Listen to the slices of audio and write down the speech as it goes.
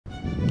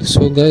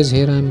So guys,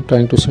 here I am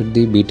trying to set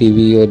the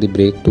BTV or the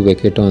brake to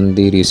vacate on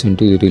the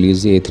recently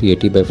released the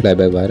A380 by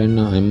Flybywire, and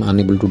I am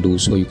unable to do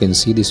so. You can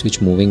see the switch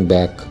moving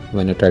back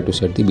when I try to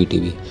set the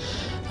BTV.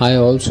 I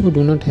also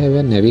do not have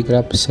a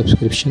Navigraph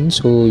subscription,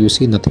 so you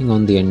see nothing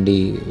on the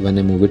ND when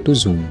I move it to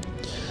zoom.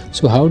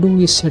 So how do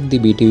we set the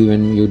BTV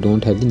when you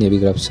don't have the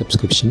Navigraph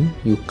subscription?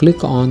 You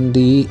click on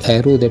the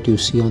arrow that you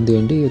see on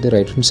the ND at the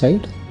right hand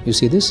side. You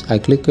see this? I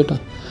click it,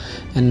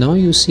 and now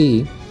you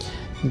see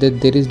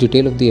that there is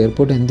detail of the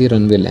airport and the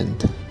runway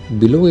length.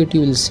 Below it you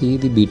will see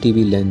the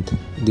BTV length,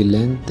 the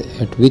length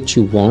at which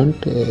you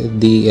want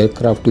the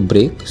aircraft to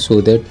brake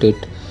so that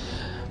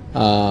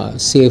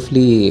it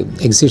safely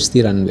exits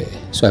the runway.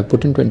 So I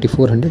put in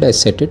 2400, I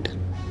set it.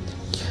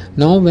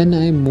 Now when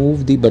I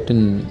move the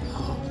button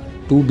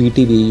to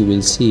BTV, you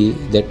will see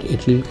that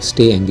it will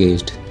stay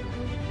engaged.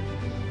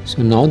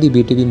 So now the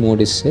BTV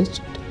mode is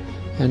set,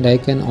 and I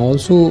can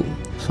also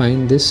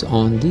find this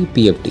on the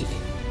PFD.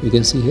 You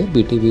can see here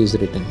BTV is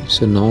written.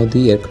 So now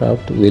the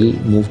aircraft will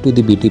move to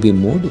the BTV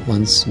mode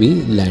once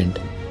we land.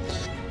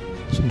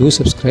 So do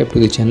subscribe to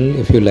the channel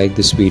if you like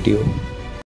this video.